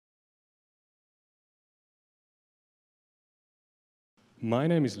My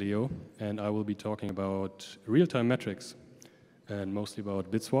name is Leo, and I will be talking about real-time metrics, and mostly about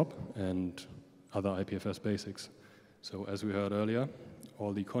Bitswap and other IPFS basics. So as we heard earlier,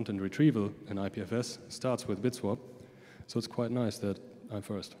 all the content retrieval in IPFS starts with Bitswap, so it's quite nice that I'm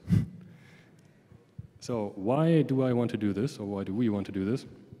first. So why do I want to do this, or why do we want to do this?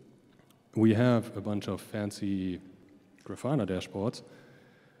 We have a bunch of fancy Grafana dashboards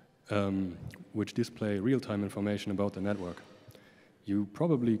which display real-time information about the network. You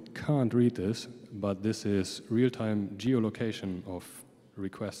probably can't read this, but this is real-time geolocation of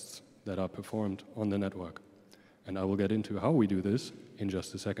requests that are performed on the network. And I will get into how we do this in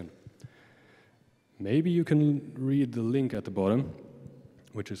just a second. Maybe you can read the link at the bottom,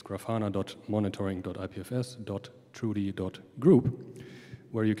 which is grafana.monitoring.ipfs.trudy.group,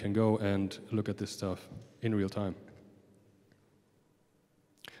 where you can go and look at this stuff in real time.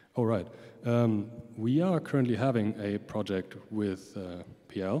 All right. We are currently having a project with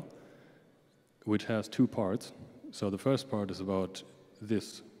PL, which has two parts. So the first part is about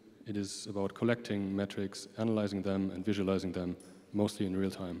this. It is about collecting metrics, analyzing them, and visualizing them, mostly in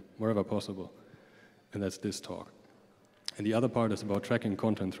real time, wherever possible. And that's this talk. And the other part is about tracking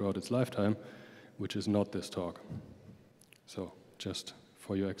content throughout its lifetime, which is not this talk. So just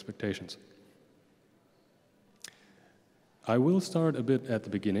for your expectations. I will start a bit at the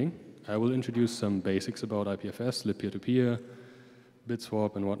beginning. I will introduce some basics about IPFS, lib peer-to-peer,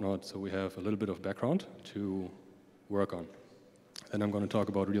 Bitswap, and whatnot, so we have a little bit of background to work on. Then I'm going to talk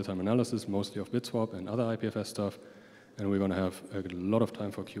about real-time analysis, mostly of Bitswap and other IPFS stuff, and we're going to have a lot of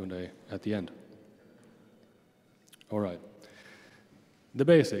time for Q&A at the end. All right. The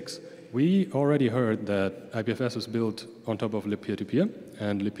basics. We already heard that IPFS is built on top of lib peer-to-peer,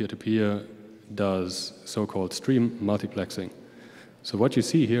 and lib peer-to-peer does so-called stream multiplexing. So what you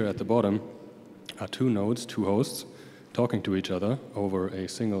see here at the bottom are two nodes, two hosts, talking to each other over a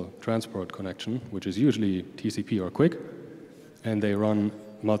single transport connection, which is usually TCP or QUIC, and they run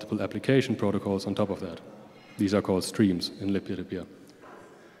multiple application protocols on top of that. These are called streams in lib peer-to-peer.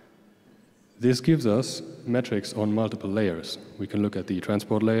 This gives us metrics on multiple layers. We can look at the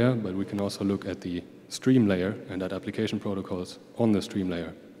transport layer, but we can also look at the stream layer and at application protocols on the stream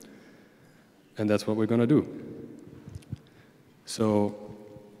layer. And that's what we're going to do. So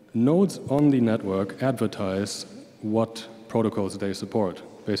nodes on the network advertise what protocols they support,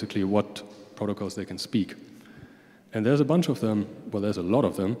 basically what protocols they can speak. And there's a bunch of them, well, there's a lot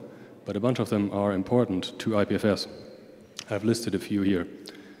of them, but a bunch of them are important to IPFS. I've listed a few here.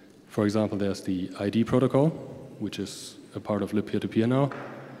 For example, there's the ID protocol, which is a part of lib peer-to-peer now,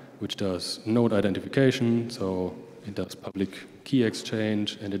 which does node identification, so it does public key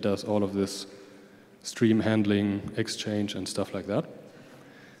exchange, and it does all of this stream handling, exchange, and stuff like that.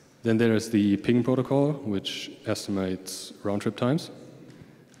 Then there is the ping protocol, which estimates round-trip times.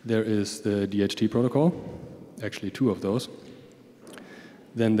 There is the DHT protocol, actually two of those.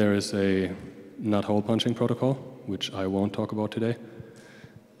 Then there is a nut-hole punching protocol, which I won't talk about today.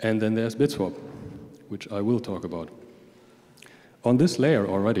 And then there's Bitswap, which I will talk about. On this layer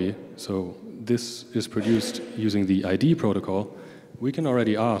already, so this is produced using the ID protocol, we can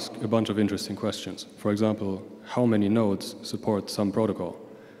already ask a bunch of interesting questions. For example, how many nodes support some protocol?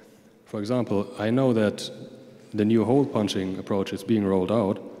 For example, I know that the new hole punching approach is being rolled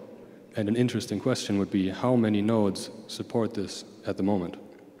out, and an interesting question would be how many nodes support this at the moment?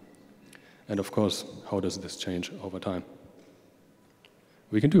 And of course, how does this change over time?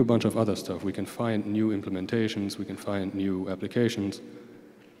 We can do a bunch of other stuff. We can find new implementations, we can find new applications,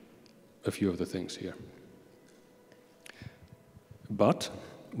 a few of the things here. But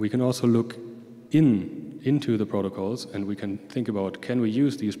we can also look into the protocols, and we can think about, can we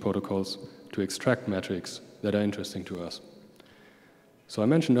use these protocols to extract metrics that are interesting to us? So I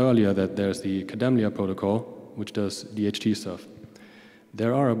mentioned earlier that there's the Kademlia protocol, which does DHT stuff.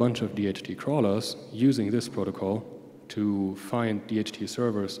 There are a bunch of DHT crawlers using this protocol to find DHT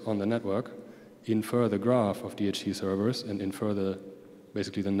servers on the network, infer the graph of DHT servers, and infer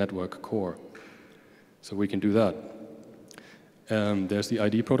basically the network core. So we can do that. There's the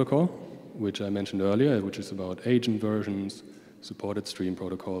ID protocol, which I mentioned earlier, which is about agent versions, supported stream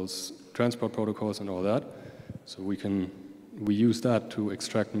protocols, transport protocols, and all that. So we use that to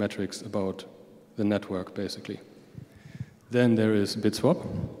extract metrics about the network, basically. Then there is Bitswap,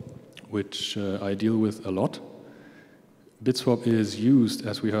 which I deal with a lot. Bitswap is used,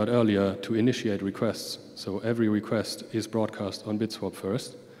 as we heard earlier, to initiate requests. So every request is broadcast on Bitswap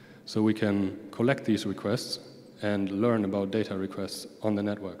first. So we can collect these requests and learn about data requests on the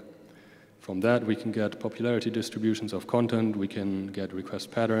network. From that, we can get popularity distributions of content, we can get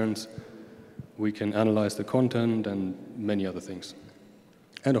request patterns, we can analyze the content, and many other things.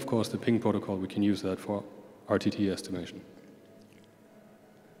 And of course, the ping protocol, we can use that for RTT estimation.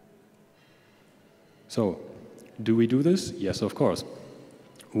 So, do we do this? Yes, of course.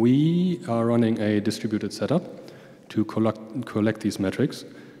 We are running a distributed setup to collect these metrics.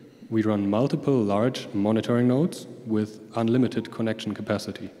 We run multiple large monitoring nodes with unlimited connection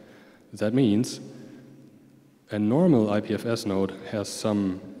capacity. That means a normal IPFS node has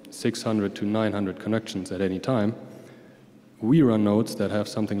some 600 to 900 connections at any time. We run nodes that have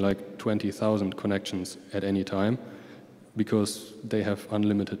something like 20,000 connections at any time because they have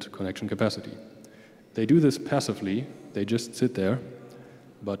unlimited connection capacity. They do this passively, they just sit there,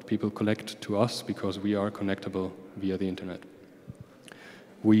 but people connect to us because we are connectable via the internet.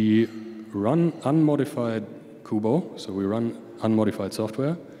 We run unmodified Kubo, so we run unmodified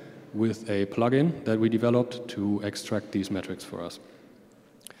software with a plugin that we developed to extract these metrics for us.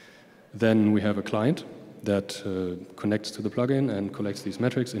 Then we have a client that connects to the plugin and collects these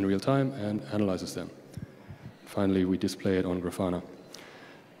metrics in real time and analyzes them. Finally, we display it on Grafana.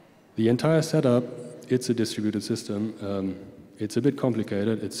 The entire setup, it's a distributed system. It's a bit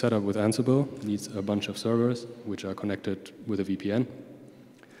complicated. It's set up with Ansible, needs a bunch of servers which are connected with a VPN.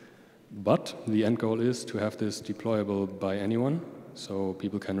 But the end goal is to have this deployable by anyone, so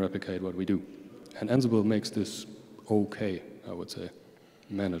people can replicate what we do. And Ansible makes this okay, I would say,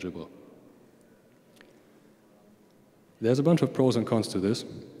 manageable. There's a bunch of pros and cons to this.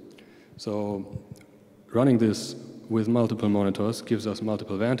 So running this with multiple monitors gives us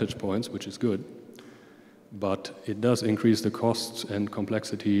multiple vantage points, which is good. But it does increase the costs and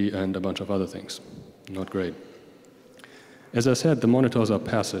complexity and a bunch of other things. Not great. As I said, the monitors are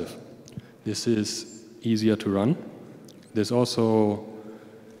passive. This is easier to run. This also,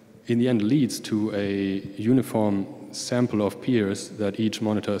 in the end, leads to a uniform sample of peers that each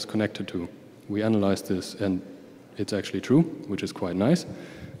monitor is connected to. We analyzed this, and it's actually true, which is quite nice.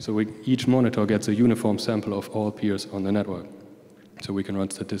 So each monitor gets a uniform sample of all peers on the network. So we can run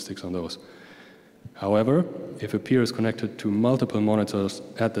statistics on those. However, if a peer is connected to multiple monitors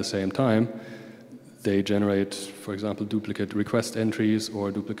at the same time, they generate, for example, duplicate request entries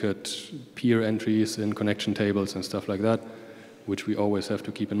or duplicate peer entries in connection tables and stuff like that, which we always have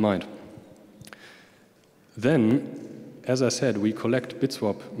to keep in mind. Then, as I said, we collect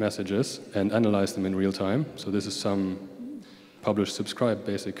Bitswap messages and analyze them in real time. So this is some publish subscribe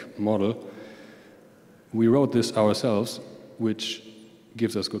basic model. We wrote this ourselves, which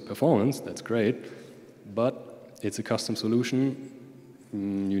gives us good performance. That's great. But it's a custom solution.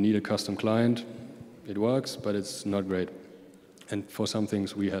 You need a custom client. It works, but it's not great. And for some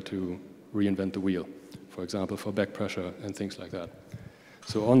things, we had to reinvent the wheel. For example, for back pressure and things like that.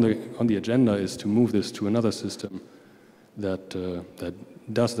 So on the agenda is to move this to another system that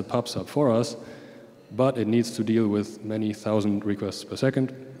does the PubSub for us, but it needs to deal with many thousand requests per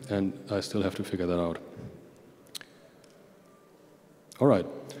second, and I still have to figure that out. All right.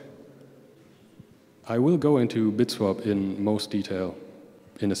 I will go into Bitswap in most detail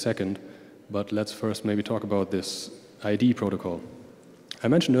in a second, but let's first maybe talk about this ID protocol. I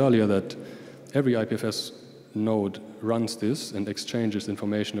mentioned earlier that every IPFS node runs this and exchanges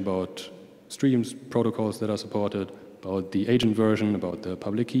information about streams, protocols that are supported, about the agent version, about the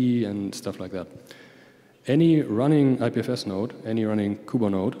public key, and stuff like that. Any running IPFS node, any running Kubo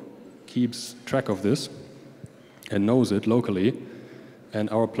node, keeps track of this and knows it locally, and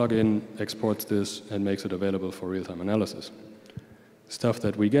our plugin exports this and makes it available for real-time analysis. Stuff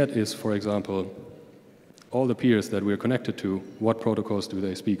that we get is, for example, all the peers that we're connected to, what protocols do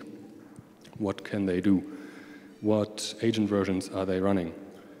they speak? What can they do? What agent versions are they running?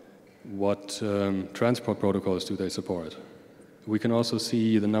 What transport protocols do they support? We can also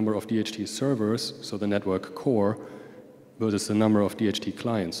see the number of DHT servers, so the network core, versus the number of DHT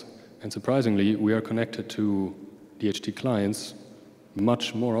clients. And surprisingly, we are connected to DHT clients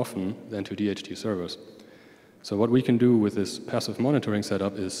much more often than to DHT servers. So what we can do with this passive monitoring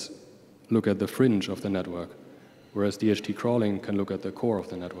setup is look at the fringe of the network, whereas DHT crawling can look at the core of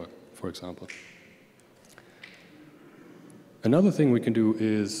the network, for example. Another thing we can do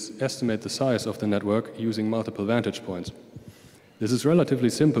is estimate the size of the network using multiple vantage points. This is relatively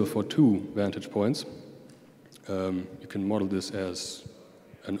simple for 2 vantage points. You can model this as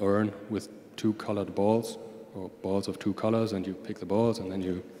an urn with 2 colored balls, or balls of 2 colors, and you pick the balls, and then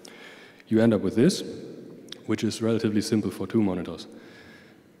you end up with this, which is relatively simple for 2 monitors.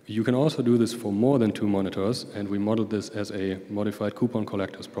 You can also do this for more than 2 monitors, and we modeled this as a modified coupon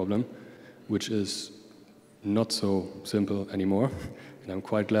collectors problem, which is not so simple anymore, and I'm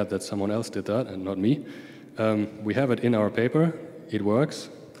quite glad that someone else did that and not me. We have it in our paper. It works.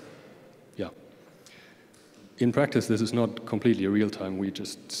 Yeah. in practice, this is not completely real time. We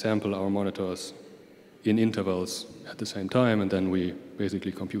just sample our monitors in intervals at the same time, and then we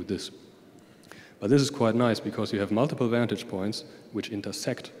basically compute this. But this is quite nice because you have multiple vantage points which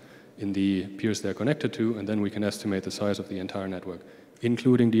intersect in the peers they're connected to, and then we can estimate the size of the entire network,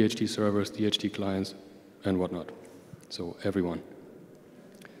 including DHT servers, DHT clients, and whatnot. So everyone.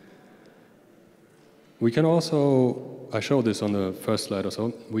 We can also, I showed this on the first slide or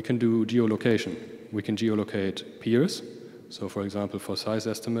so, we can do geolocation. We can geolocate peers. So for example, for size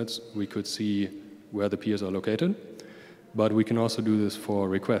estimates, we could see where the peers are located, but we can also do this for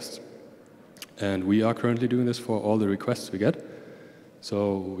requests. And we are currently doing this for all the requests we get.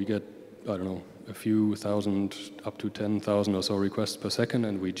 So we get, I don't know, a few thousand, up to 10,000 or so requests per second,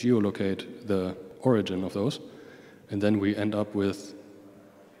 and we geolocate the origin of those. And then we end up with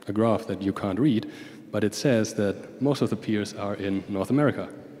a graph that you can't read, but it says that most of the peers are in North America,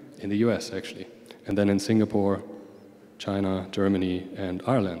 in the US actually, and then in Singapore, China, Germany, and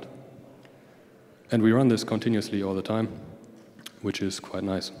Ireland. And we run this continuously all the time, which is quite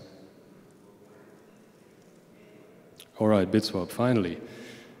nice. All right, Bitswap, finally.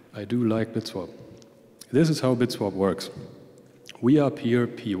 I do like Bitswap. This is how Bitswap works. We are peer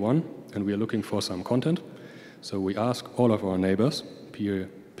P1, and we are looking for some content. So we ask all of our neighbors, peer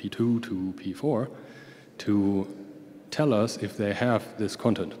P2 to P4, to tell us if they have this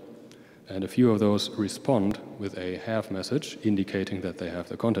content. And a few of those respond with a have message indicating that they have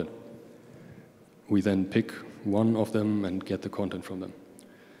the content. We then pick one of them and get the content from them.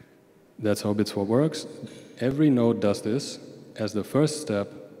 That's how Bitswap works. Every node does this as the first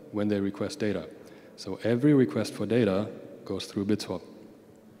step when they request data. So every request for data goes through Bitswap.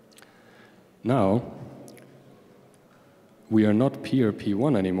 Now, we are not peer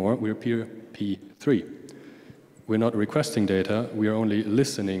P1 anymore, we're peer P3. We're not requesting data, we are only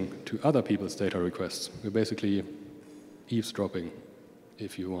listening to other people's data requests. We're basically eavesdropping,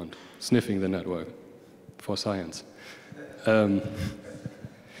 if you want, sniffing the network for science.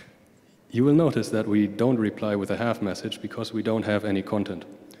 You will notice that we don't reply with a have message because we don't have any content.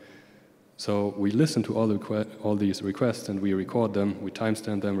 So we listen to all these requests and we record them, we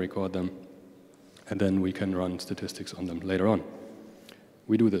timestamp them, record them, and then we can run statistics on them later on.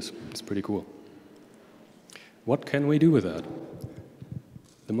 We do this, it's pretty cool. What can we do with that?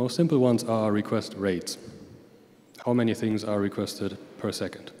 The most simple ones are request rates. How many things are requested per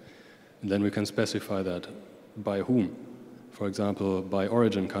second? And then we can specify that by whom. For example, by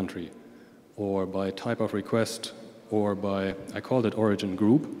origin country, or by type of request, or by, I called it origin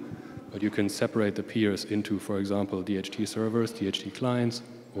group, but you can separate the peers into, for example, DHT servers, DHT clients,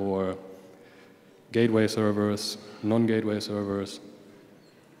 or gateway servers, non-gateway servers,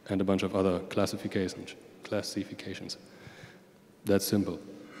 and a bunch of other classifications. That's simple.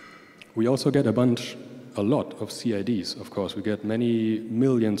 We also get a lot of CIDs, of course. We get many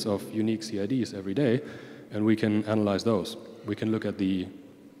millions of unique CIDs every day, and we can analyze those. We can look at the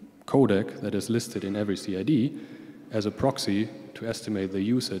codec that is listed in every CID as a proxy to estimate the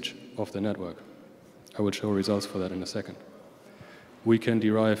usage of the network. I will show results for that in a second. We can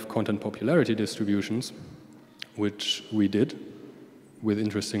derive content popularity distributions, which we did with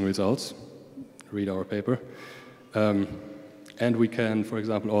interesting results. Read our paper. And we can, for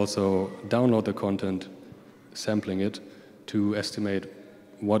example, also download the content, sampling it, to estimate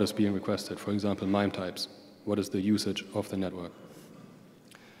what is being requested. For example, MIME types. What is the usage of the network?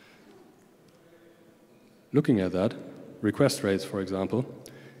 Looking at that, request rates, for example,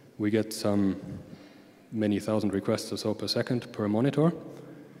 we get many thousand requests or so per second per monitor,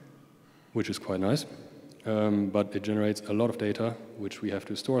 which is quite nice. But it generates a lot of data, which we have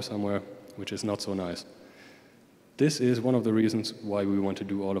to store somewhere, which is not so nice. This is one of the reasons why we want to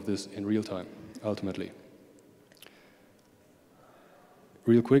do all of this in real time, ultimately.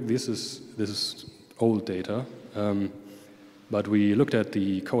 Real quick, this is old data, but we looked at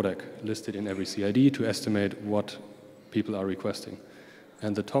the codec listed in every CID to estimate what people are requesting.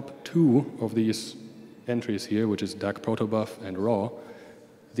 And the top two of these entries here, which is DAC protobuf and raw,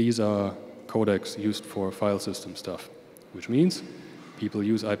 these are codecs used for file system stuff, which means people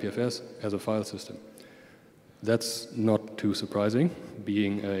use IPFS as a file system. That's not too surprising,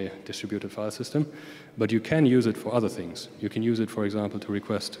 being a distributed file system, but you can use it for other things. You can use it, for example, to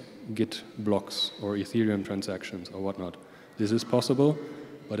request Git blocks or Ethereum transactions or whatnot. This is possible,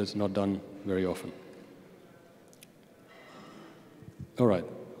 but it's not done very often. All right,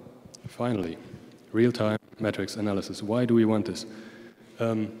 finally, real-time metrics analysis. Why do we want this?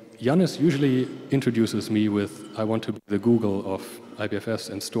 Yannis usually introduces me with, I want to be the Google of IPFS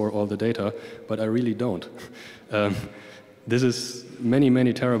and store all the data, but I really don't. This is many,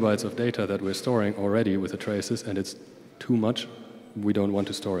 many terabytes of data that we're storing already with the traces, and it's too much. We don't want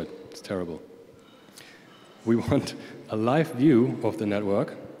to store it. It's terrible. We want a live view of the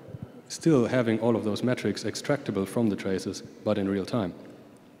network, still having all of those metrics extractable from the traces, but in real time.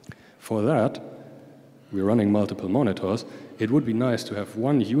 For that, we're running multiple monitors. It would be nice to have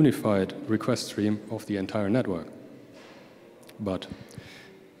one unified request stream of the entire network. But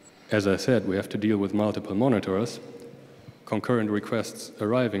as I said, we have to deal with multiple monitors, concurrent requests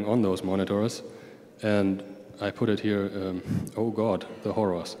arriving on those monitors, and I put it here, oh God, the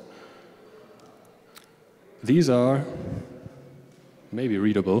horrors. These are maybe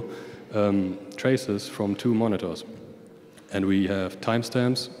readable traces from 2 monitors. And we have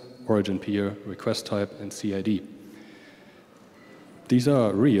timestamps, origin peer, request type, and CID. These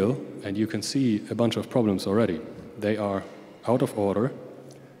are real, and you can see a bunch of problems already. They are out of order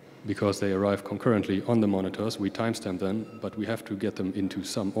because they arrive concurrently on the monitors. We timestamp them, but we have to get them into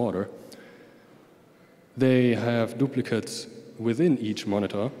some order. They have duplicates within each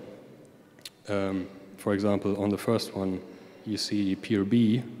monitor. For example, on the first one, you see peer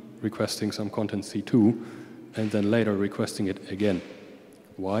B requesting some content C2, and then later requesting it again.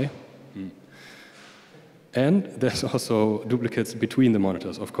 Why? And there's also duplicates between the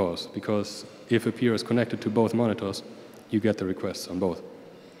monitors, of course, because if a peer is connected to both monitors, you get the requests on both.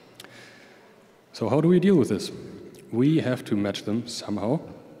 So how do we deal with this? We have to match them somehow,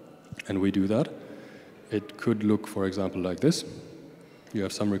 and we do that. It could look, for example, like this. You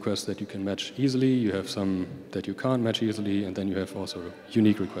have some requests that you can match easily, you have some that you can't match easily, and then you have also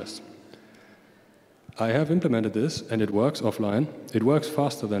unique requests. I have implemented this, and it works offline. It works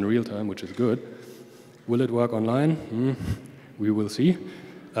faster than real time, which is good. Will it work online? We will see.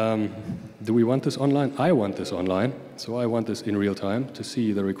 Do we want this online? I want this online, so I want this in real time to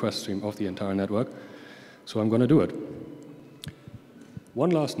see the request stream of the entire network. So I'm going to do it. One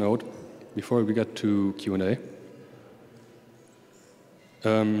last note before we get to Q&A.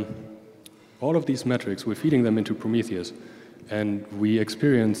 All of these metrics, we're feeding them into Prometheus, and we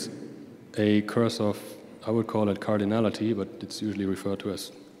experience a curse of, I would call it cardinality, but it's usually referred to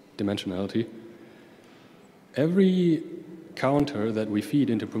as dimensionality. Every counter that we feed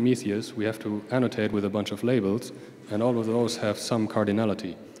into Prometheus, we have to annotate with a bunch of labels, and all of those have some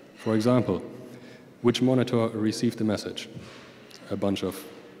cardinality. For example, which monitor received the message? A bunch of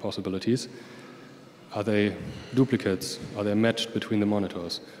possibilities. Are they duplicates? Are they matched between the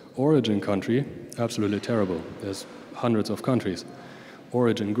monitors? Origin country, absolutely terrible. There's hundreds of countries.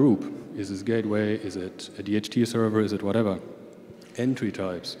 Origin group, is this gateway? Is it a DHT server? Is it whatever? Entry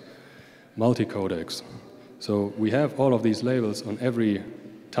types, multi-codecs. So we have all of these labels on every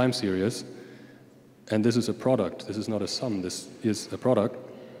time series, and this is a product. This is not a sum. This is a product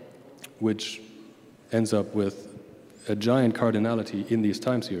which ends up with a giant cardinality in these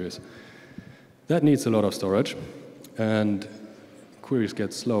time series. That needs a lot of storage, and queries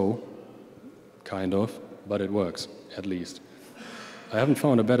get slow, kind of, but it works, at least. I haven't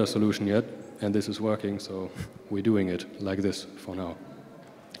found a better solution yet, and this is working, so we're doing it like this for now.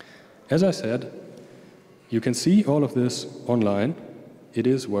 As I said, you can see all of this online. It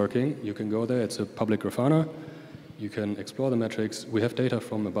is working. You can go there. It's a public Grafana. You can explore the metrics. We have data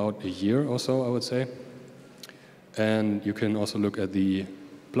from about a year or so, I would say. And you can also look at the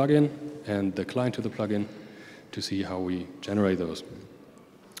plugin and the client to the plugin to see how we generate those.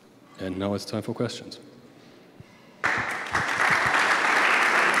 And now it's time for questions.